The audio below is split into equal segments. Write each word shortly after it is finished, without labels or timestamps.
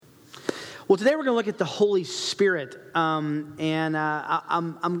Well, today we're going to look at the Holy Spirit, I'm going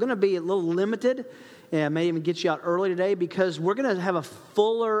to be a little limited. I may even get you out early today because we're going to have a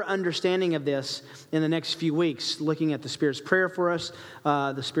fuller understanding of this in the next few weeks, looking at the Spirit's prayer for us,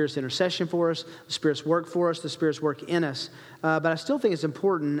 the Spirit's intercession for us, the Spirit's work for us, the Spirit's work in us. But I still think it's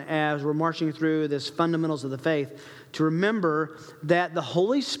important as we're marching through this fundamentals of the faith to remember that the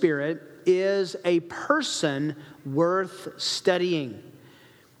Holy Spirit is a person worth studying.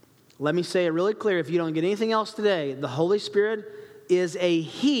 Let me say it really clear. If you don't get anything else today, the Holy Spirit is a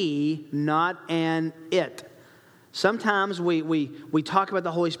He, not an it. Sometimes we talk about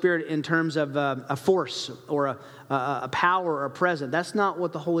the Holy Spirit in terms of a force or a power or a presence. That's not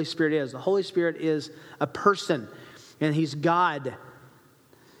what the Holy Spirit is. The Holy Spirit is a person, and He's God.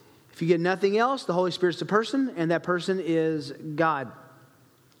 If you get nothing else, the Holy Spirit's a person, and that person is God.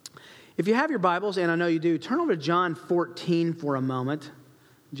 If you have your Bibles, and I know you do, turn over to John 14 for a moment.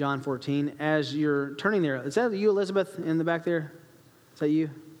 John 14. As you're turning there, is that you, Elizabeth, in the back there? Is that you?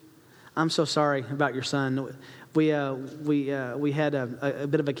 I'm so sorry about your son. We had a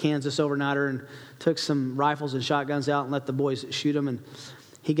bit of a Kansas overnighter and took some rifles and shotguns out and let the boys shoot them. And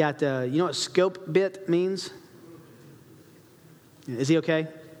he got, you know what scope bit means? Is he okay?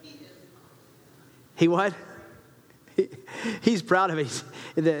 He what? He's proud of it.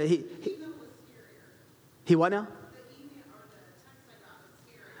 He what now?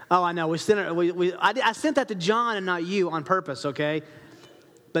 Oh, I know. I sent that to John and not you on purpose, okay?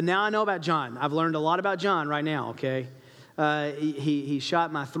 But now I know about John. I've learned a lot about John right now, okay? He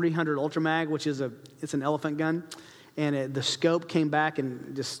shot my 300 Ultra Mag, which is it's an elephant gun, and the scope came back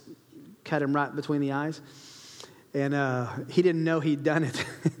and just cut him right between the eyes. And he didn't know he'd done it.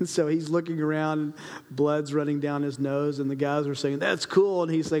 And so he's looking around, and blood's running down his nose, and the guys are saying, "That's cool,"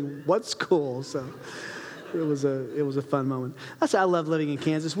 and he's saying, "What's cool?" So it was a fun moment. That's why I love living in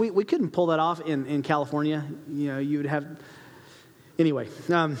Kansas. We couldn't pull that off in California. You know, you would have. Anyway,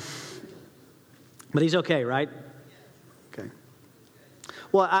 but he's okay, right? Okay.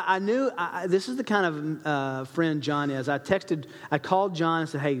 Well, I knew this is the kind of friend John is. I called John and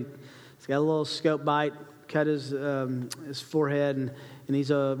said, "Hey, he's got a little scope bite, cut his forehead, and he's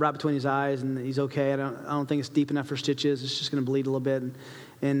right between his eyes, and he's okay. I don't think it's deep enough for stitches. It's just going to bleed a little bit."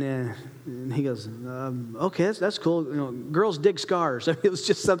 And he goes, "Okay, that's cool. You know, girls dig scars." I mean, it was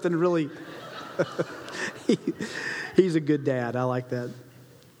just something really. He's a good dad. I like that.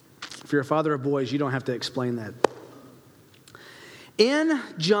 If you're a father of boys, you don't have to explain that. In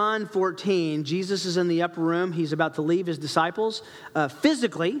John 14, Jesus is in the upper room. He's about to leave his disciples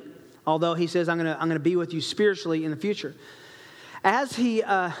physically, although he says, I'm going to be with you spiritually in the future. As he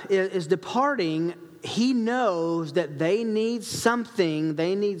is departing, he knows that they need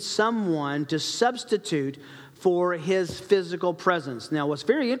someone to substitute for his physical presence. Now, what's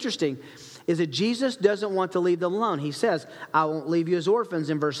very interesting is that Jesus doesn't want to leave them alone. He says, "I won't leave you as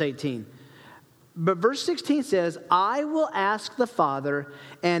orphans" in verse 18. But verse 16 says, "I will ask the Father,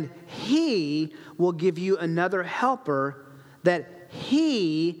 and He will give you another helper, that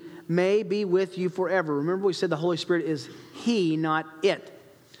He may be with you forever." Remember, we said the Holy Spirit is He, not it.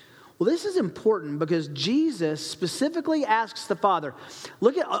 Well, this is important because Jesus specifically asks the Father.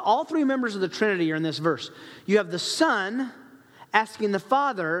 Look at all three members of the Trinity are in this verse. You have the Son asking the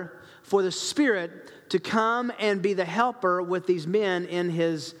Father for the Spirit to come and be the helper with these men in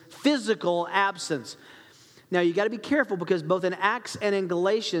his physical absence. Now, you got to be careful because both in Acts and in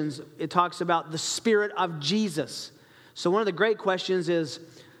Galatians, it talks about the Spirit of Jesus. So one of the great questions is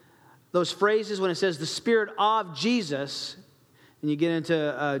those phrases when it says the Spirit of Jesus, and you get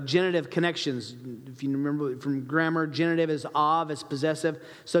into genitive connections. If you remember from grammar, genitive is of, it's possessive.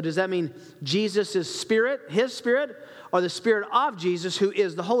 So does that mean Jesus' Spirit, His Spirit, or the Spirit of Jesus, who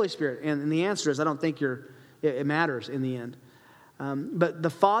is the Holy Spirit? And the answer is, I don't think it matters in the end. But the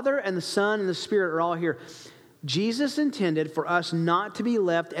Father and the Son and the Spirit are all here. Jesus intended for us not to be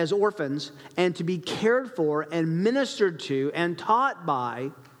left as orphans and to be cared for and ministered to and taught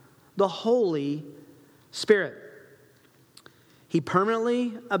by the Holy Spirit. He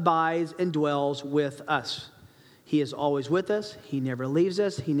permanently abides and dwells with us. He is always with us. He never leaves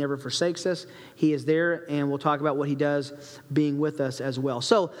us. He never forsakes us. He is there, and we'll talk about what He does being with us as well.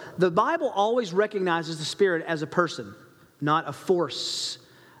 So the Bible always recognizes the Spirit as a person, not a force.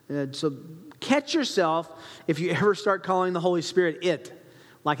 So catch yourself if you ever start calling the Holy Spirit it,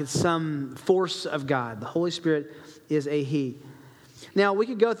 like it's some force of God. The Holy Spirit is a He. Now, we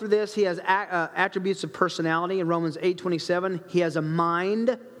could go through this. He has attributes of personality in Romans 8:27. He has a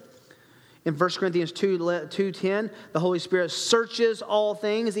mind. In 1 Corinthians 2:10, the Holy Spirit searches all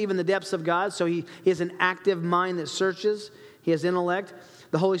things, even the depths of God. So he has an active mind that searches. He has intellect.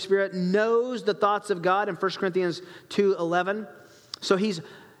 The Holy Spirit knows the thoughts of God in 1 Corinthians 2:11. So he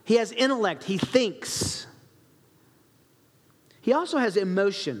has intellect. He thinks. He also has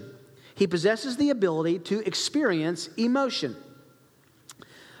emotion. He possesses the ability to experience emotion.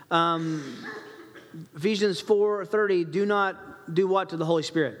 Ephesians 4:30, do not do what to the Holy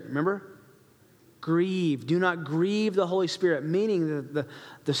Spirit? Remember? Grieve. Do not grieve the Holy Spirit, meaning that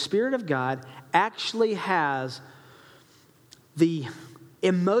the Spirit of God actually has the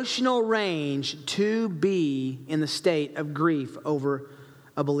emotional range to be in the state of grief over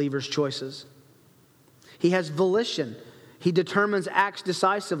a believer's choices. He has volition. He determines acts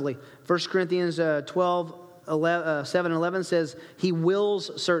decisively. 1 Corinthians 7:11 says he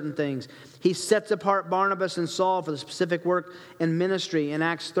wills certain things. He sets apart Barnabas and Saul for the specific work and ministry in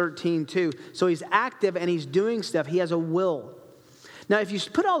Acts 13:2. So he's active and he's doing stuff. He has a will. Now, if you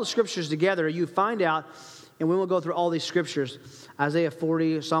put all the scriptures together, you find out, and we will go through all these scriptures, Isaiah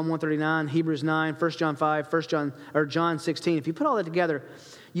 40, Psalm 139, Hebrews 9, 1 John 5, John 16. If you put all that together,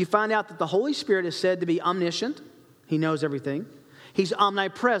 you find out that the Holy Spirit is said to be omniscient. He knows everything. He's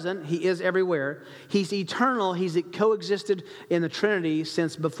omnipresent. He is everywhere. He's eternal. He's coexisted in the Trinity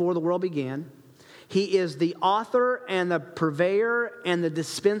since before the world began. He is the author and the purveyor and the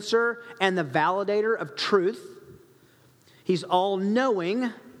dispenser and the validator of truth. He's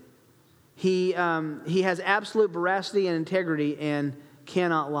all-knowing. He has absolute veracity and integrity and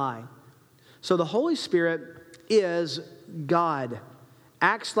cannot lie. So the Holy Spirit is God,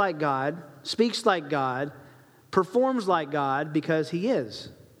 acts like God, speaks like God, performs like God because he is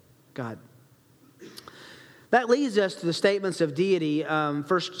God. That leads us to the statements of deity.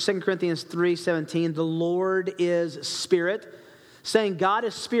 2 Corinthians 3:17, the Lord is Spirit. Saying God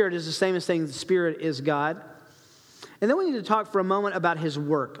is Spirit is the same as saying the Spirit is God. And then we need to talk for a moment about his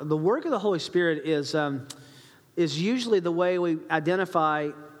work. The work of the Holy Spirit is usually the way we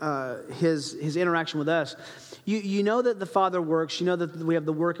identify his interaction with us. You know that the Father works. You know that we have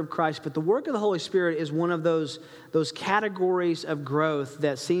the work of Christ. But the work of the Holy Spirit is one of those categories of growth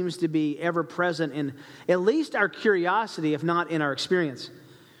that seems to be ever present in at least our curiosity, if not in our experience.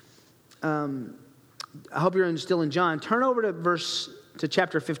 I hope you're still in John. Turn over to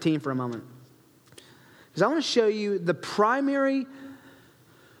chapter 15 for a moment. Because I want to show you the primary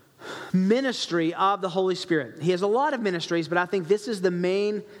ministry of the Holy Spirit. He has a lot of ministries, but I think this is the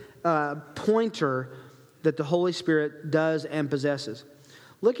main pointer that the Holy Spirit does and possesses.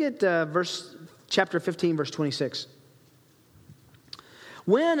 Look at chapter 15, verse 26.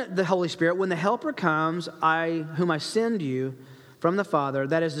 When the Holy Spirit, when the Helper comes, whom I send you from the Father,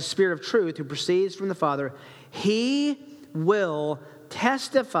 that is the Spirit of truth who proceeds from the Father, he will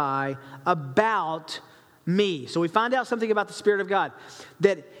testify about me. So we find out something about the Spirit of God,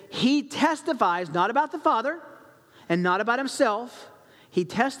 that he testifies not about the Father and not about himself. He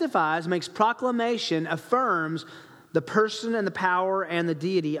testifies, makes proclamation, affirms the person and the power and the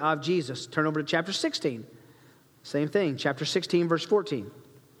deity of Jesus. Turn over to chapter 16. Same thing, chapter 16, verse 14.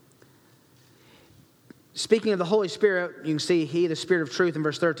 Speaking of the Holy Spirit, you can see he, the Spirit of truth, in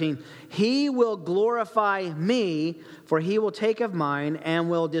verse 13. He will glorify me, for he will take of mine and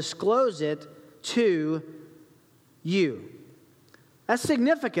will disclose it to you. That's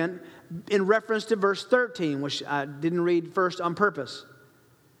significant in reference to verse 13, which I didn't read first on purpose.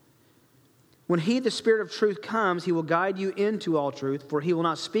 When he, the Spirit of truth, comes, he will guide you into all truth, for he will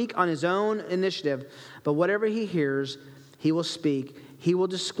not speak on his own initiative, but whatever he hears, he will speak. He will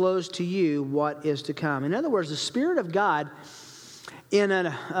disclose to you what is to come. In other words, the Spirit of God, in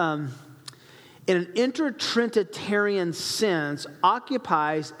an intertrinitarian sense,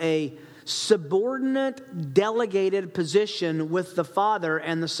 occupies a subordinate, delegated position with the Father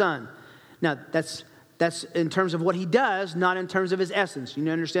and the Son. Now, that's in terms of what he does, not in terms of his essence. You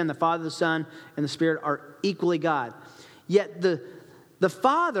understand the Father, the Son, and the Spirit are equally God. Yet the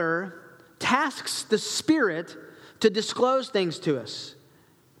Father tasks the Spirit to disclose things to us.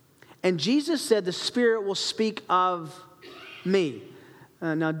 And Jesus said, the Spirit will speak of me.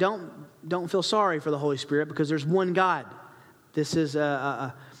 Now, don't feel sorry for the Holy Spirit, because there's one God. This is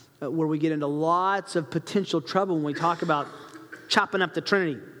where we get into lots of potential trouble when we talk about chopping up the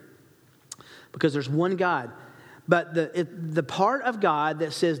Trinity. Because there's one God. But the part of God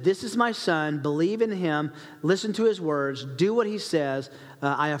that says, this is my Son, believe in him, listen to his words, do what he says,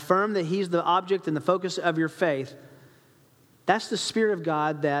 I affirm that he's the object and the focus of your faith, that's the Spirit of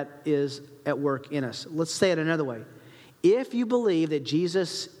God that is at work in us. Let's say it another way. If you believe that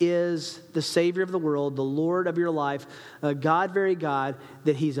Jesus is the Savior of the world, the Lord of your life, God, very God,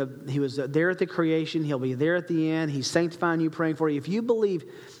 that he was there at the creation, he'll be there at the end, he's sanctifying you, praying for you. If you believe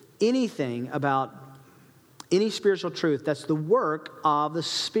anything about any spiritual truth. That's the work of the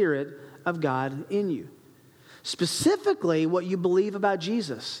Spirit of God in you. Specifically, what you believe about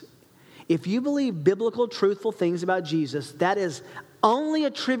Jesus. If you believe biblical, truthful things about Jesus, that is only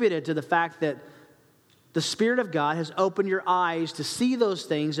attributed to the fact that the Spirit of God has opened your eyes to see those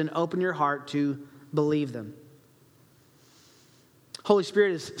things and open your heart to believe them. Holy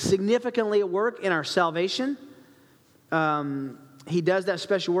Spirit is significantly at work in our salvation. He does that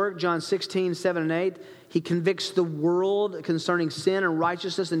special work, John 16, 7 and 8. He convicts the world concerning sin and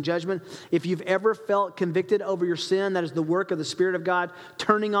righteousness and judgment. If you've ever felt convicted over your sin, that is the work of the Spirit of God,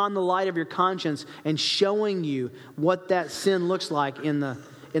 turning on the light of your conscience and showing you what that sin looks like in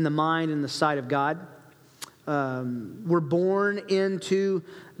the mind and the sight of God. We're born into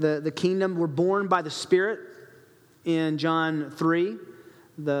the kingdom. We're born by the Spirit. In John 3,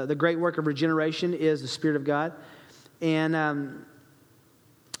 the great work of regeneration is the Spirit of God. And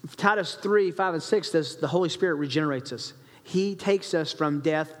Titus 3, 5, and 6 says the Holy Spirit regenerates us. He takes us from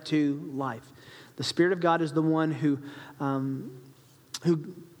death to life. The Spirit of God is the one who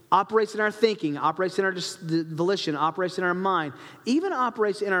operates in our thinking, operates in our volition, operates in our mind, even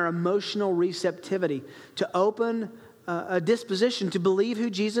operates in our emotional receptivity to open a disposition to believe who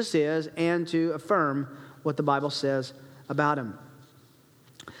Jesus is and to affirm what the Bible says about him.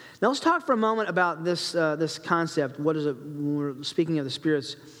 Now let's talk for a moment about this concept. What is it when we're speaking of the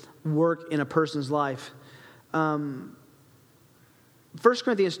Spirit's work in a person's life? 1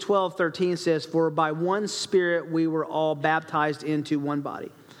 Corinthians 12:13 says, "For by one Spirit we were all baptized into one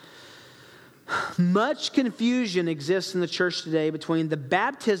body." Much confusion exists in the church today between the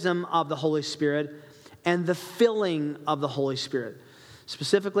baptism of the Holy Spirit and the filling of the Holy Spirit.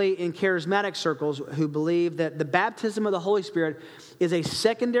 Specifically in charismatic circles who believe that the baptism of the Holy Spirit is a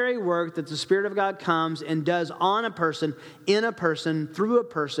secondary work that the Spirit of God comes and does on a person, in a person, through a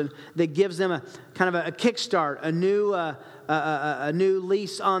person, that gives them a kind of a kickstart, a new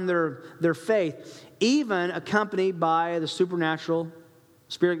lease on their faith, even accompanied by the supernatural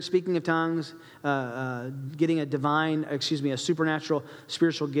Spirit, speaking of tongues, getting a supernatural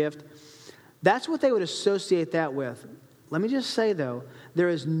spiritual gift. That's what they would associate that with. Let me just say, though, there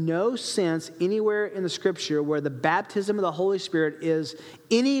is no sense anywhere in the Scripture where the baptism of the Holy Spirit is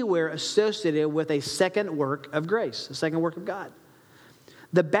anywhere associated with a second work of grace, a second work of God.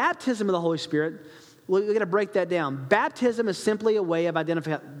 The baptism of the Holy Spirit, we're going to break that down. Baptism is simply a way of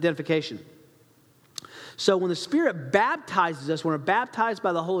identification. So when the Spirit baptizes us, when we're baptized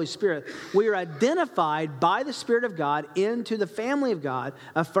by the Holy Spirit, we are identified by the Spirit of God into the family of God,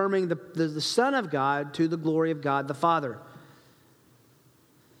 affirming the Son of God to the glory of God the Father.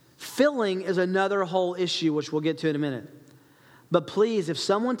 Filling is another whole issue, which we'll get to in a minute. But please, if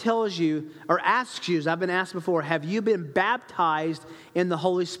someone tells you or asks you, as I've been asked before, have you been baptized in the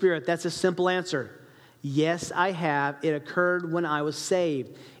Holy Spirit? That's a simple answer. Yes, I have. It occurred when I was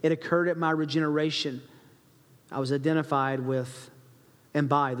saved. It occurred at my regeneration. I was identified with and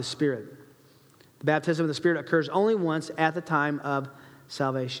by the Spirit. The baptism of the Spirit occurs only once at the time of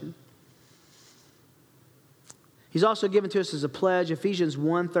salvation. He's also given to us as a pledge. Ephesians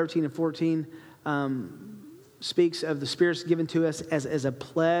 1, 13 and 14 speaks of the Spirit's given to us as a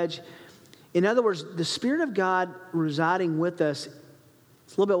pledge. In other words, the Spirit of God residing with us,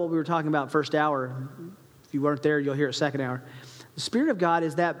 it's a little bit what we were talking about first hour. If you weren't there, you'll hear it second hour. The Spirit of God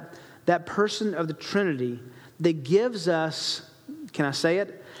is that person of the Trinity that gives us, can I say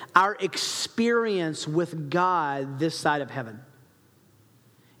it, our experience with God this side of heaven.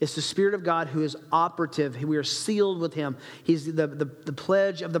 It's the Spirit of God who is operative. We are sealed with Him. He's the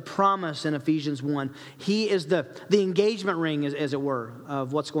pledge of the promise in Ephesians 1. He is the engagement ring, as it were,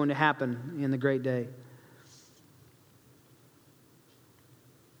 of what's going to happen in the great day.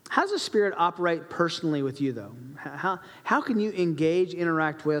 How does the Spirit operate personally with you, though? How can you engage,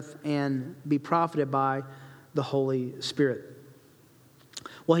 interact with, and be profited by the Holy Spirit?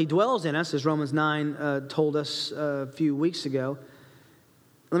 Well, He dwells in us, as Romans 9 told us a few weeks ago.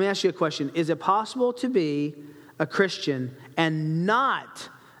 Let me ask you a question. Is it possible to be a Christian and not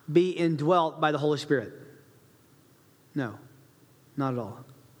be indwelt by the Holy Spirit? No, not at all.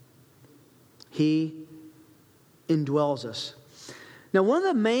 He indwells us. Now, one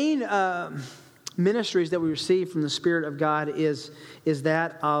of the main ministries that we receive from the Spirit of God is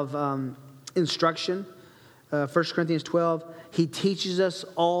that of instruction. 1 Corinthians 12, He teaches us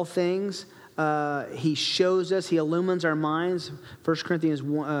all things. He shows us, He illumines our minds. 1 Corinthians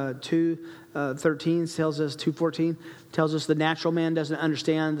 2:13 tells us, 2:14 tells us the natural man doesn't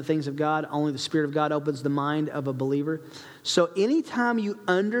understand the things of God. Only the Spirit of God opens the mind of a believer. So anytime you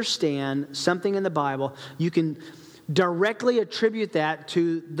understand something in the Bible, you can directly attribute that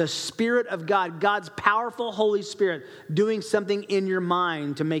to the Spirit of God, God's powerful Holy Spirit doing something in your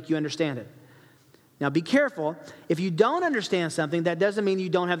mind to make you understand it. Now be careful. If you don't understand something, that doesn't mean you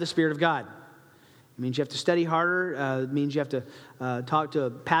don't have the Spirit of God. It means you have to study harder. It means you have to talk to a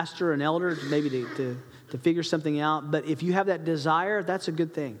pastor, an elder, maybe to figure something out. But if you have that desire, that's a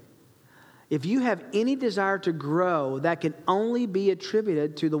good thing. If you have any desire to grow, that can only be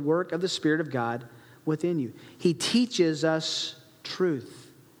attributed to the work of the Spirit of God within you. He teaches us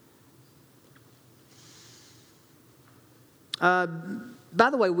truth. By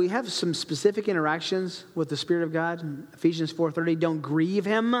the way, we have some specific interactions with the Spirit of God. Ephesians 4:30, don't grieve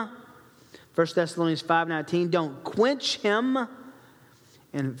him. 1 Thessalonians 5:19, don't quench him.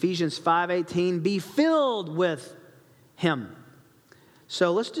 And Ephesians 5:18, be filled with him.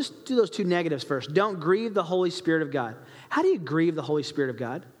 So let's just do those two negatives first. Don't grieve the Holy Spirit of God. How do you grieve the Holy Spirit of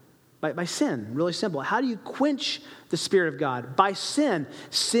God? By sin, really simple. How do you quench the Spirit of God? By sin.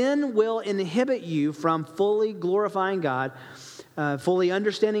 Sin will inhibit you from fully glorifying God, fully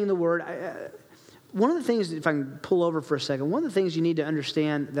understanding the Word. One of the things, if I can pull over for a second, one of the things you need to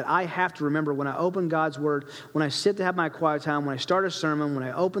understand that I have to remember when I open God's Word, when I sit to have my quiet time, when I start a sermon, when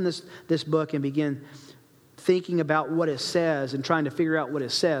I open this book and begin thinking about what it says and trying to figure out what it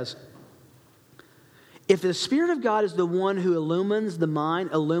says. If the Spirit of God is the one who illumines the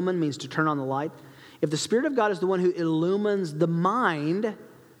mind, illumine means to turn on the light. If the Spirit of God is the one who illumines the mind,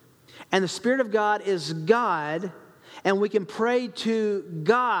 and the Spirit of God is God, and we can pray to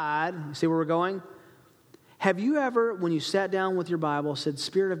God, see where we're going? Have you ever, when you sat down with your Bible, said,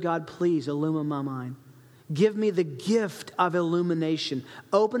 Spirit of God, please illumine my mind. Give me the gift of illumination.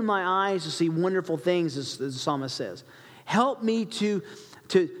 Open my eyes to see wonderful things, as the psalmist says. Help me to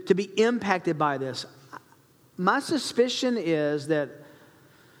be impacted by this. My suspicion is that,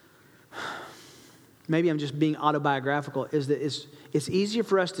 maybe I'm just being autobiographical, is that it's easier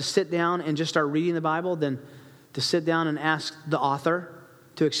for us to sit down and just start reading the Bible than to sit down and ask the author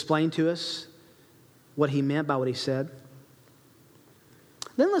to explain to us what he meant by what he said.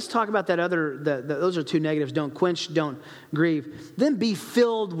 Then let's talk about that those are two negatives. Don't quench, don't grieve. Then be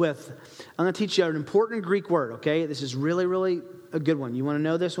filled with. I'm going to teach you an important Greek word, okay? This is really, really a good one. You want to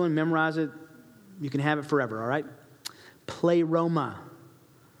know this one? Memorize it. You can have it forever, all right? Pleroma.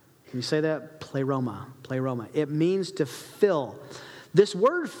 Can you say that? Pleroma. Pleroma. It means to fill. This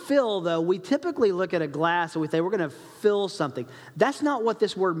word fill, though, we typically look at a glass and we say we're going to fill something. That's not what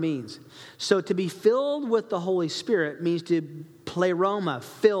this word means. So to be filled with the Holy Spirit means to pleroma,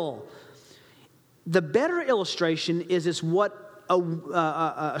 fill. The better illustration is what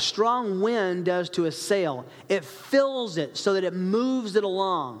a strong wind does to a sail. It fills it so that it moves it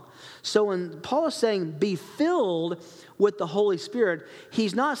along. So when Paul is saying be filled with the Holy Spirit,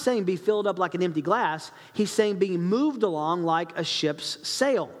 he's not saying be filled up like an empty glass. He's saying being moved along like a ship's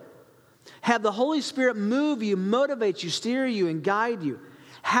sail. Have the Holy Spirit move you, motivate you, steer you, and guide you.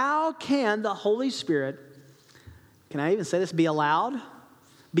 How can the Holy Spirit, can I even say this, be allowed,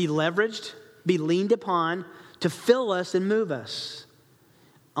 be leveraged, be leaned upon to fill us and move us?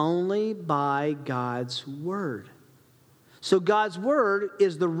 Only by God's Word. So God's Word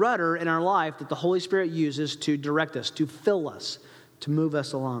is the rudder in our life that the Holy Spirit uses to direct us, to fill us, to move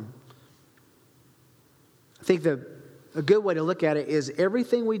us along. I think a good way to look at it is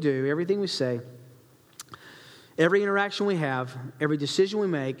everything we do, everything we say, every interaction we have, every decision we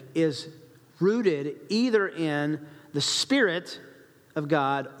make is rooted either in the Spirit of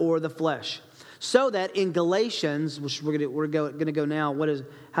God or the flesh. So that in Galatians, which we're going to go now,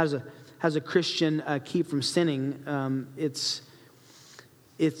 how does a Christian keep from sinning?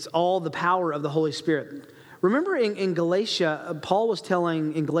 It's all the power of the Holy Spirit. Remember in Galatians, Paul was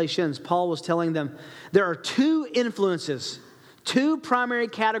telling them there are two influences, two primary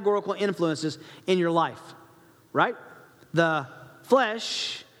categorical influences in your life, right? The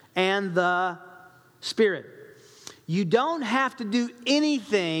flesh and the Spirit. You don't have to do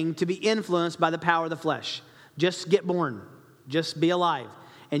anything to be influenced by the power of the flesh. Just get born. Just be alive.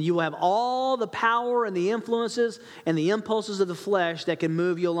 And you will have all the power and the influences and the impulses of the flesh that can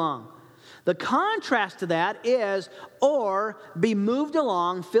move you along. The contrast to that is, or be moved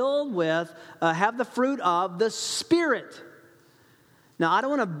along, filled with, have the fruit of the Spirit. Now, I don't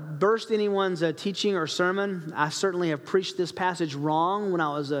want to burst anyone's teaching or sermon. I certainly have preached this passage wrong when I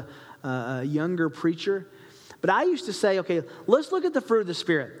was a younger preacher. But I used to say, okay, let's look at the fruit of the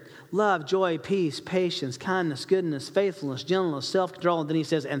Spirit. Love, joy, peace, patience, kindness, goodness, faithfulness, gentleness, self-control. And then he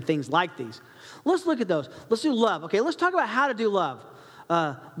says, and things like these. Let's look at those. Let's do love. Okay, let's talk about how to do love.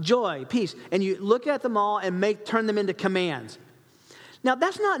 Joy, peace. And you look at them all and turn them into commands. Now,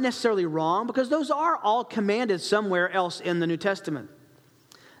 that's not necessarily wrong because those are all commanded somewhere else in the New Testament.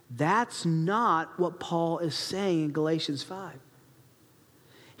 That's not what Paul is saying in Galatians 5.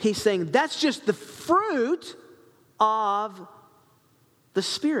 He's saying that's just the fruit of the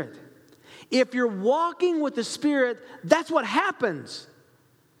Spirit. If you're walking with the Spirit, that's what happens.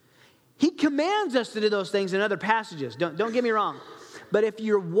 He commands us to do those things in other passages. Don't get me wrong. But if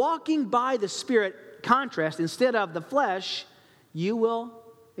you're walking by the Spirit, contrast, instead of the flesh, you will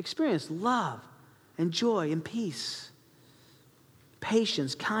experience love and joy and peace,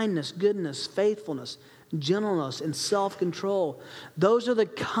 patience, kindness, goodness, faithfulness, gentleness, and self-control. Those are the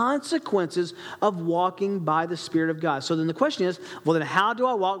consequences of walking by the Spirit of God. So then the question is, well, then how do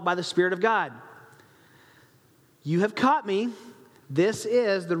I walk by the Spirit of God? You have caught me. This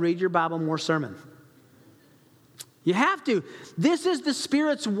is the Read Your Bible More sermon. You have to. This is the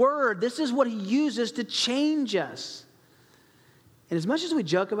Spirit's word. This is what He uses to change us. And as much as we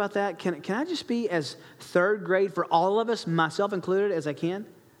joke about that, can I just be as third grade for all of us, myself included, as I can?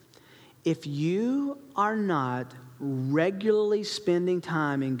 If you are not regularly spending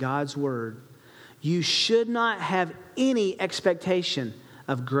time in God's Word, you should not have any expectation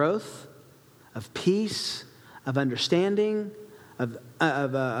of growth, of peace, of understanding, of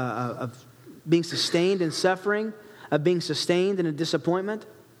being sustained in suffering, of being sustained in a disappointment,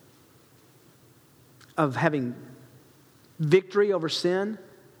 of having victory over sin.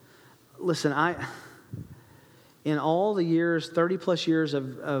 Listen, in all the years, 30 plus years of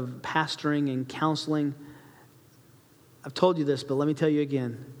pastoring and counseling, I've told you this, but let me tell you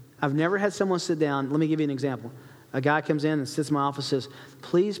again. I've never had someone sit down. Let me give you an example. A guy comes in and sits in my office and says,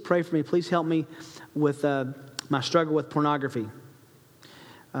 please pray for me. Please help me with my struggle with pornography.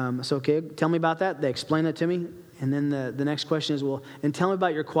 So, okay, tell me about that. They explain that to me. And then the next question is, well, and tell me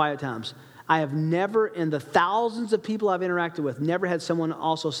about your quiet times. I have never, in the thousands of people I've interacted with, never had someone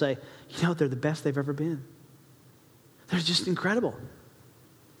also say, they're the best they've ever been. They're just incredible.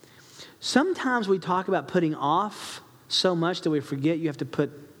 Sometimes we talk about putting off so much that we forget you have to put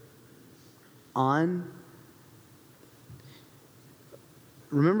on.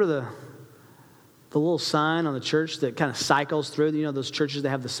 Remember the little sign on the church that kind of cycles through? Those churches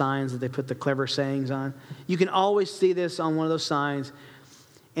that have the signs that they put the clever sayings on? You can always see this on one of those signs.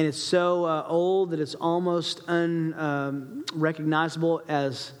 And it's so old that it's almost unrecognizable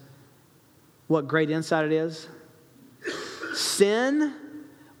as what great insight it is. Sin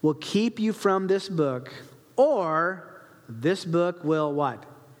will keep you from this book, or this book will what?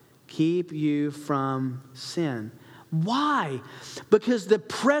 Keep you from sin. Why? Because the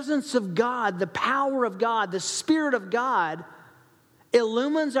presence of God, the power of God, the Spirit of God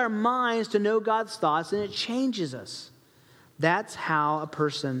illumines our minds to know God's thoughts, and it changes us. That's how a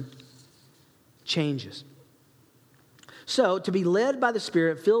person changes. So, to be led by the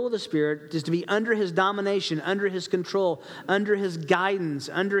Spirit, filled with the Spirit, is to be under His domination, under His control, under His guidance,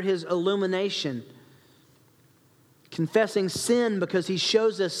 under His illumination. Confessing sin because He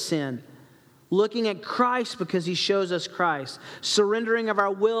shows us sin. Looking at Christ because He shows us Christ. Surrendering of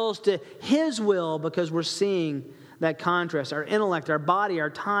our wills to His will because we're seeing that contrast. Our intellect, our body, our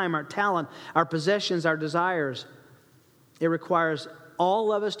time, our talent, our possessions, our desires. It requires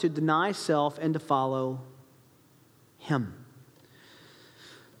all of us to deny self and to follow Him.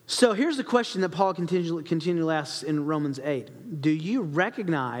 So here's the question that Paul continually asks in Romans 8. Do you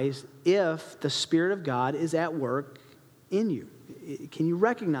recognize if the Spirit of God is at work in you? Can you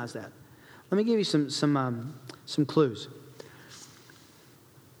recognize that? Let me give you some clues.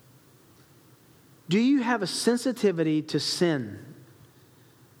 Do you have a sensitivity to sin?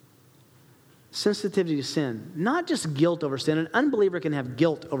 Sensitivity to sin. Not just guilt over sin. An unbeliever can have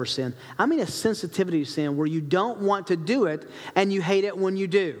guilt over sin. I mean a sensitivity to sin where you don't want to do it and you hate it when you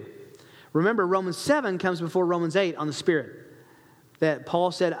do. Remember, Romans 7 comes before Romans 8 on the Spirit. That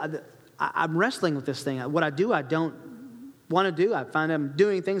Paul said, I'm wrestling with this thing. What I do, I don't want to do. I find I'm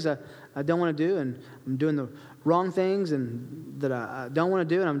doing things I don't want to do, and I'm doing the wrong things and that I don't want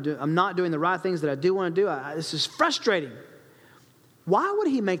to do, and I'm not doing the right things that I do want to do. This is frustrating. Why would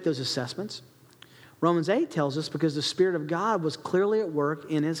he make those assessments? Romans 8 tells us because the Spirit of God was clearly at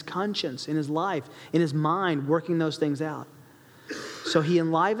work in his conscience, in his life, in his mind, working those things out. So he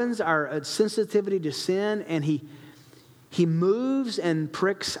enlivens our sensitivity to sin, and he moves and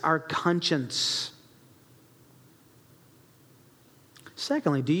pricks our conscience.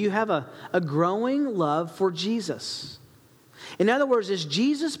 Secondly, do you have a growing love for Jesus? In other words, is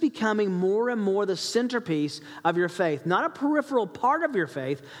Jesus becoming more and more the centerpiece of your faith? Not a peripheral part of your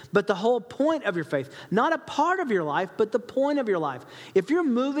faith, but the whole point of your faith. Not a part of your life, but the point of your life. If you're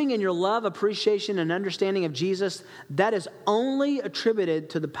moving in your love, appreciation, and understanding of Jesus, that is only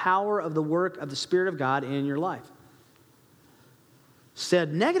attributed to the power of the work of the Spirit of God in your life.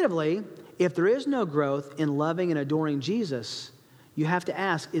 Said negatively, if there is no growth in loving and adoring Jesus, you have to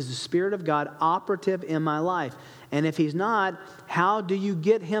ask, is the Spirit of God operative in my life? And if He's not, how do you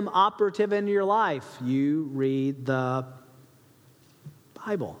get Him operative into your life? You read the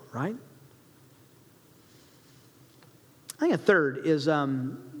Bible, right? I think a third is,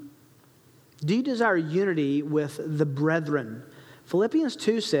 do you desire unity with the brethren? Philippians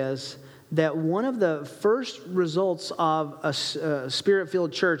 2 says that one of the first results of a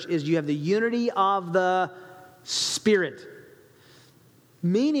Spirit-filled church is you have the unity of the Spirit.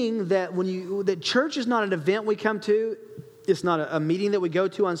 Meaning that that church is not an event we come to. It's not a meeting that we go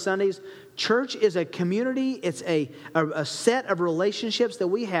to on Sundays. Church is a community. It's a set of relationships that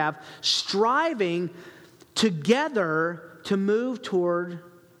we have striving together to move toward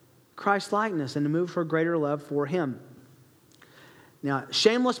Christ-likeness and to move toward greater love for Him. Now,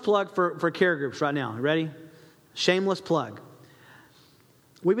 shameless plug for care groups right now. Ready? Shameless plug.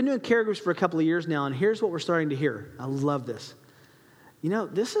 We've been doing care groups for a couple of years now, and here's what we're starting to hear. I love this. You know,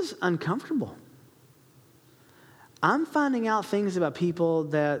 this is uncomfortable. I'm finding out things about people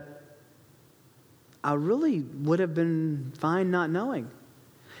that I really would have been fine not knowing.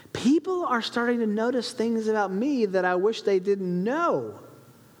 People are starting to notice things about me that I wish they didn't know.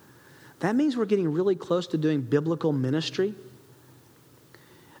 That means we're getting really close to doing biblical ministry.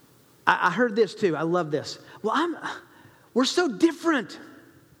 I heard this too. I love this. Well, we're so different.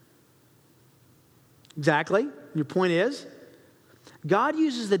 Exactly. Your point is, God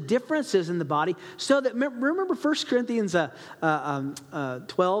uses the differences in the body so that, remember 1 Corinthians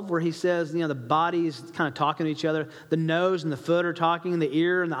 12 where he says, the body's kind of talking to each other. The nose and the foot are talking, and the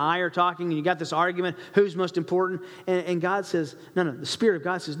ear and the eye are talking, and you got this argument, who's most important? And God says, no, the Spirit of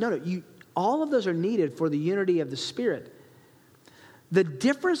God says, no, all of those are needed for the unity of the Spirit. The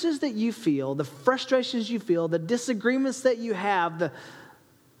differences that you feel, the frustrations you feel, the disagreements that you have,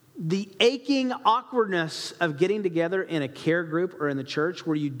 the aching awkwardness of getting together in a care group or in the church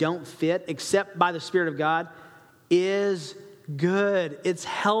where you don't fit except by the Spirit of God is good. It's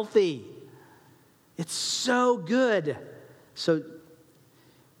healthy. It's so good. So,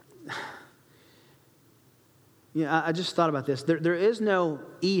 I just thought about this. There is no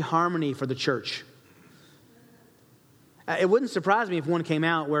eHarmony for the church. It wouldn't surprise me if one came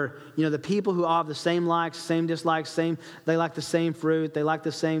out where, the people who all have the same likes, same dislikes, they like the same fruit, they like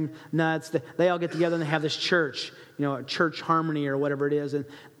the same nuts, they all get together and they have this church, a church harmony or whatever it is. And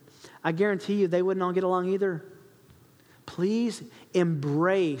I guarantee you they wouldn't all get along either. Please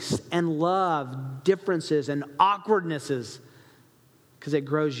embrace and love differences and awkwardnesses because it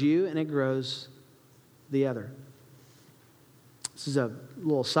grows you and it grows the other. This is a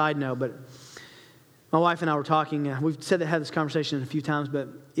little side note, but my wife and I were talking. We've had this conversation a few times, but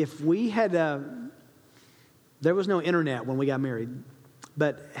if we had, there was no internet when we got married,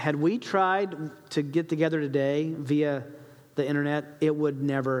 but had we tried to get together today via the internet, it would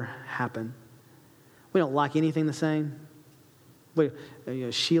never happen. We don't like anything the same.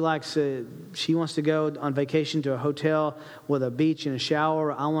 She wants to go on vacation to a hotel with a beach and a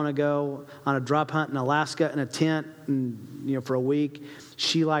shower. I want to go on a drop hunt in Alaska in a tent, and, for a week.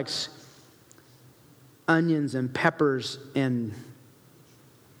 She likes onions and peppers and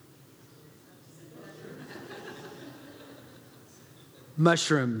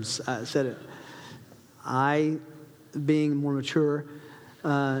mushrooms. I said it. I, being more mature,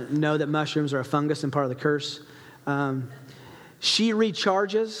 know that mushrooms are a fungus and part of the curse. She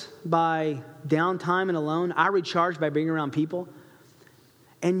recharges by downtime and alone. I recharge by being around people.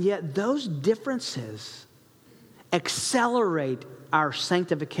 And yet those differences accelerate our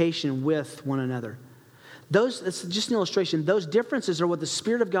sanctification with one another. It's just an illustration. Those differences are what the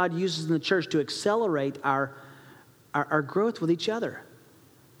Spirit of God uses in the church to accelerate our growth with each other.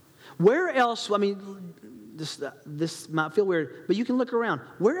 Where else, this might feel weird, but you can look around.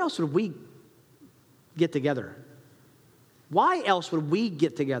 Where else would we get together? Why else would we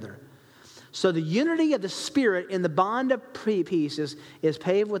get together? So the unity of the Spirit in the bond of peace is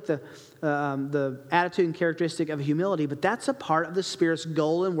paved with the attitude and characteristic of humility, but that's a part of the Spirit's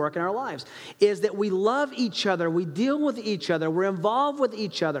goal and work in our lives, is that we love each other, we deal with each other, we're involved with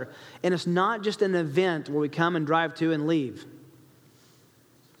each other, and it's not just an event where we come and drive to and leave.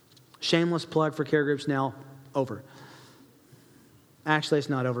 Shameless plug for care groups now over. Actually, it's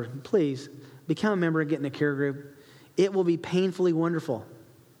not over. Please, become a member and get in a care group. it will be painfully wonderful.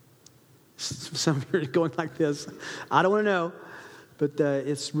 Some of you are going like this. I don't want to know, but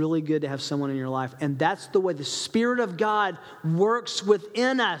it's really good to have someone in your life. And that's the way the Spirit of God works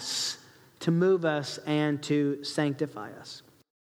within us to move us and to sanctify us.